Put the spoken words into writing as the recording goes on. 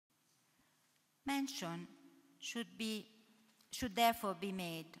Mention should therefore be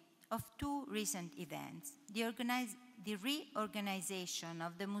made of two recent events: the reorganization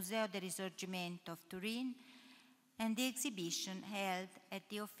of the Museo del Risorgimento of Turin and the exhibition held at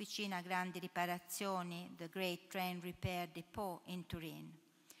the Officina Grandi Riparazioni, the Great Train Repair Depot in Turin.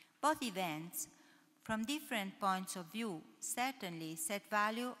 Both events, from different points of view, certainly set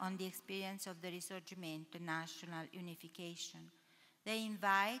value on the experience of the Risorgimento and national unification. They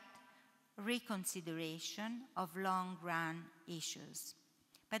invite reconsideration of long-run issues,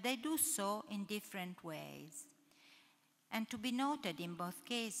 but they do so in different ways. And to be noted in both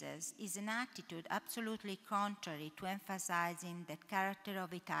cases is an attitude absolutely contrary to emphasizing that character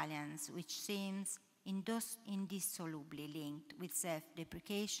of Italians, which seems indissolubly linked with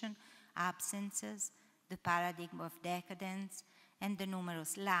self-deprecation, absences, the paradigm of decadence, and the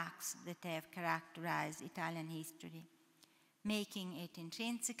numerous lacks that have characterized Italian history, making it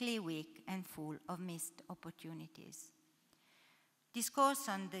intrinsically weak and full of missed opportunities. Discourse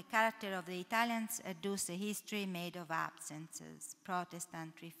on the character of the Italians adduce a history made of absences: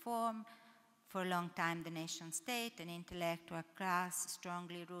 Protestant reform, for a long time the nation state, an intellectual class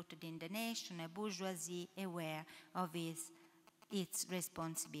strongly rooted in the nation, a bourgeoisie aware of its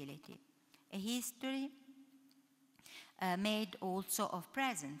responsibility. A history made also of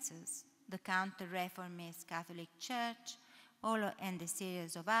presences: the counter-reformist Catholic Church, and a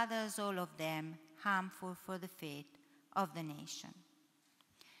series of others, all of them harmful for the fate of the nation.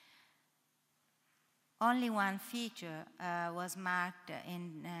 Only one feature has marked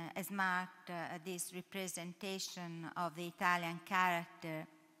this representation of the Italian character,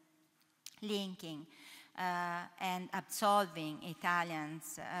 linking and absolving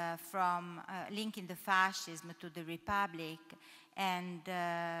Italians from linking the fascism to the Republic and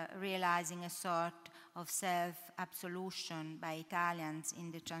realizing a sort of self-absolution by Italians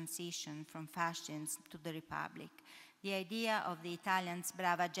in the transition from fascism to the Republic. The idea of the Italians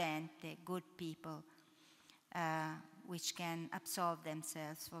brava gente, good people, which can absolve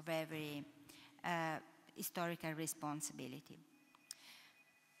themselves of every historical responsibility.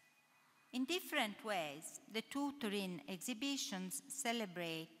 In different ways, the two Turin exhibitions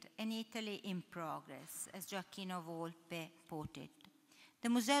celebrate an Italy in progress, as Gioacchino Volpe put it. The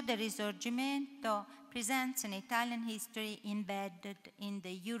Museo del Risorgimento presents an Italian history embedded in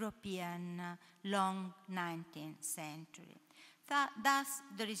the European long 19th century. Thus,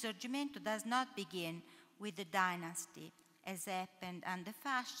 the Risorgimento does not begin with the dynasty, as happened under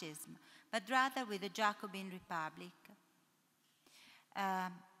fascism, but rather with the Jacobin Republic.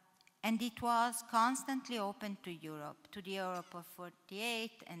 And it was constantly open to Europe, to the Europe of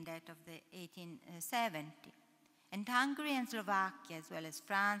 48 and that of the 1870. And Hungary and Slovakia, as well as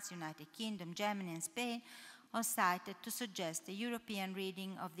France, United Kingdom, Germany, and Spain, are cited to suggest a European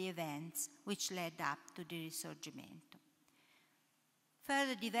reading of the events which led up to the Risorgimento.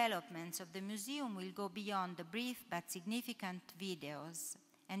 Further developments of the museum will go beyond the brief but significant videos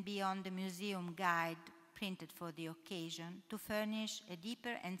and beyond the museum guide printed for the occasion to furnish a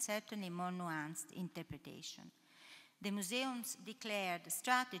deeper and certainly more nuanced interpretation. The museum's declared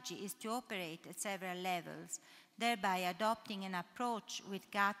strategy is to operate at several levels, thereby adopting an approach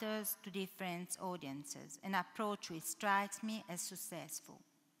which caters to different audiences, an approach which strikes me as successful.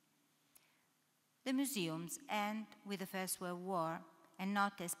 The museums end with the First World War, and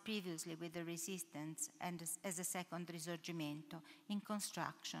not as previously with the resistance and as a second Risorgimento in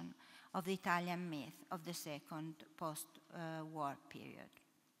construction of the Italian myth of the second post-war period.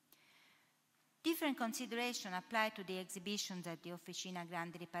 Different consideration apply to the exhibitions at the Officina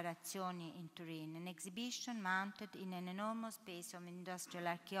Grandi Riparazioni in Turin, an exhibition mounted in an enormous space of industrial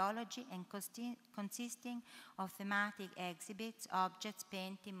archaeology and consisting of thematic exhibits, objects,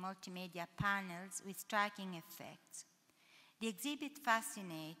 painting, multimedia panels with striking effects. The exhibit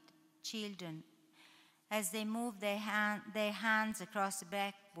fascinates children as they move their hands across the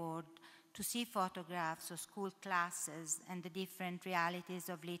blackboard to see photographs of school classes and the different realities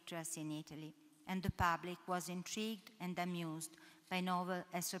of literacy in Italy, and the public was intrigued and amused by novel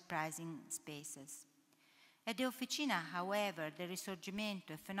and surprising spaces. At the Officina, however, the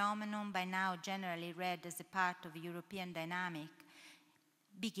Risorgimento, a phenomenon by now generally read as a part of a European dynamic,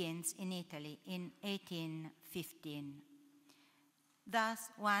 begins in Italy in 1815. Thus,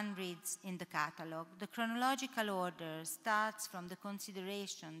 one reads in the catalogue, the chronological order starts from the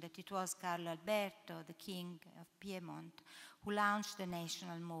consideration that it was Carlo Alberto, the king of Piedmont, who launched the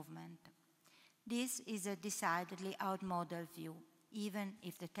national movement. This is a decidedly outmodal view, even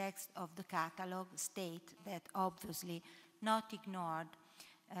if the text of the catalogue states that obviously not ignored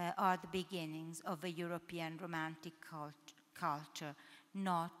are the beginnings of a European romantic culture,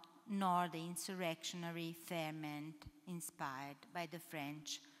 not nor the insurrectionary ferment inspired by the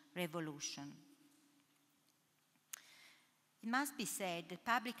French Revolution. It must be said that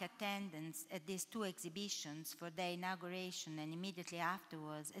public attendance at these two exhibitions for their inauguration and immediately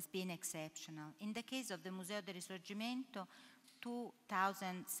afterwards has been exceptional. In the case of the Museo del Risorgimento,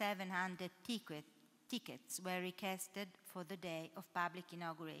 2,700 tickets were requested for the day of public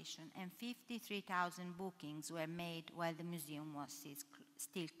inauguration, and 53,000 bookings were made while the museum was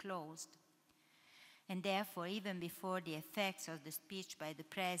still closed. And therefore, even before the effects of the speech by the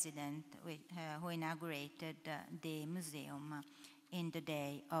president who inaugurated the museum in the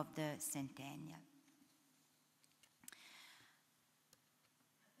day of the centennial.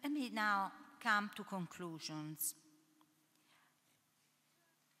 Let me now come to conclusions.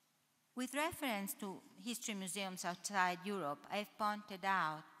 With reference to history museums outside Europe, I've pointed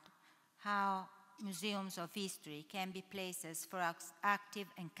out how museums of history can be places for active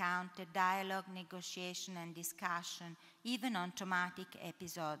encounter, dialogue, negotiation, and discussion, even on traumatic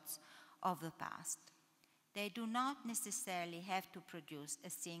episodes of the past. They do not necessarily have to produce a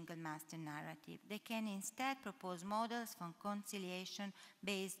single master narrative. They can instead propose models for conciliation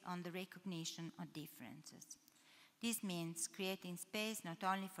based on the recognition of differences. This means creating space not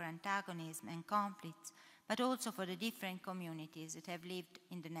only for antagonism and conflicts, but also for the different communities that have lived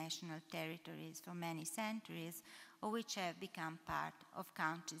in the national territories for many centuries, or which have become part of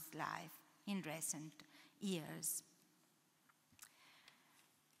countries' life in recent years.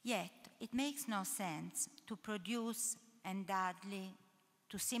 Yet, it makes no sense to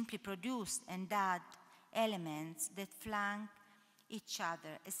simply produce and add elements that flank each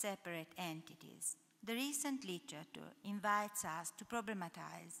other as separate entities. The recent literature invites us to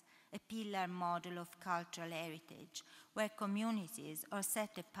problematize a pillar model of cultural heritage where communities are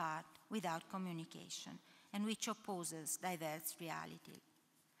set apart without communication and which opposes diverse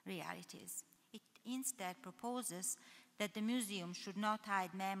realities. It instead proposes that the museum should not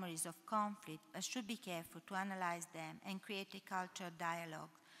hide memories of conflict, but should be careful to analyze them and create a cultural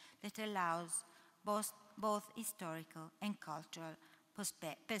dialogue that allows both historical and cultural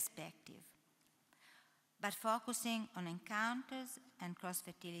perspective, but focusing on encounters and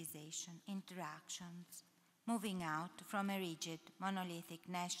cross-fertilization, interactions, moving out from a rigid, monolithic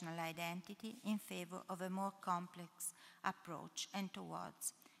national identity in favor of a more complex approach and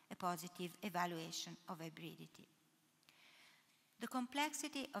towards a positive evaluation of hybridity. The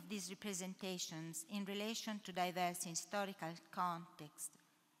complexity of these representations in relation to diverse historical contexts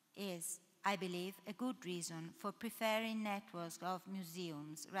is, I believe, a good reason for preferring networks of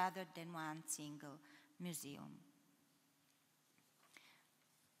museums rather than one single museum.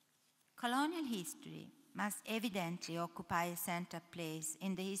 Colonial history must evidently occupy a central place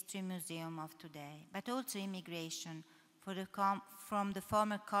in the history museum of today, but also immigration from the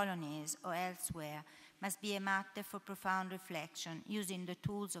former colonies or elsewhere must be a matter for profound reflection using the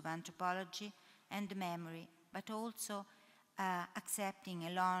tools of anthropology and memory, but also accepting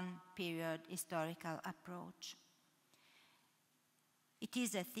a long-period historical approach. It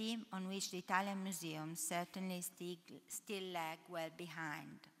is a theme on which the Italian museums certainly still lag well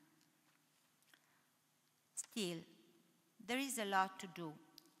behind. Still, there is a lot to do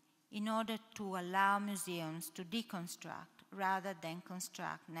in order to allow museums to deconstruct rather than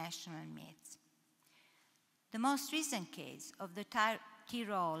construct national myths. The most recent case of the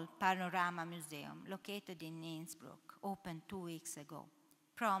Tyrol Panorama Museum, located in Innsbruck, opened 2 weeks ago,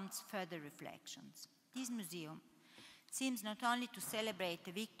 prompts further reflections. This museum seems not only to celebrate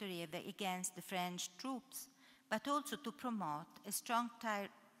the victory against the French troops, but also to promote a strong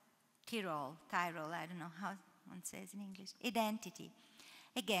Tyrol, I don't know how one says in English, identity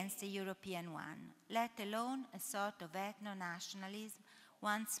against the European one, let alone a sort of ethno-nationalism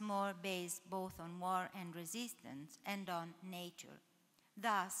once more based both on war and resistance and on nature.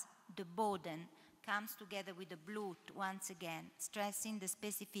 Thus, the Boden comes together with the Blut once again, stressing the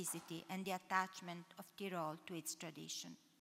specificity and the attachment of Tyrol to its tradition.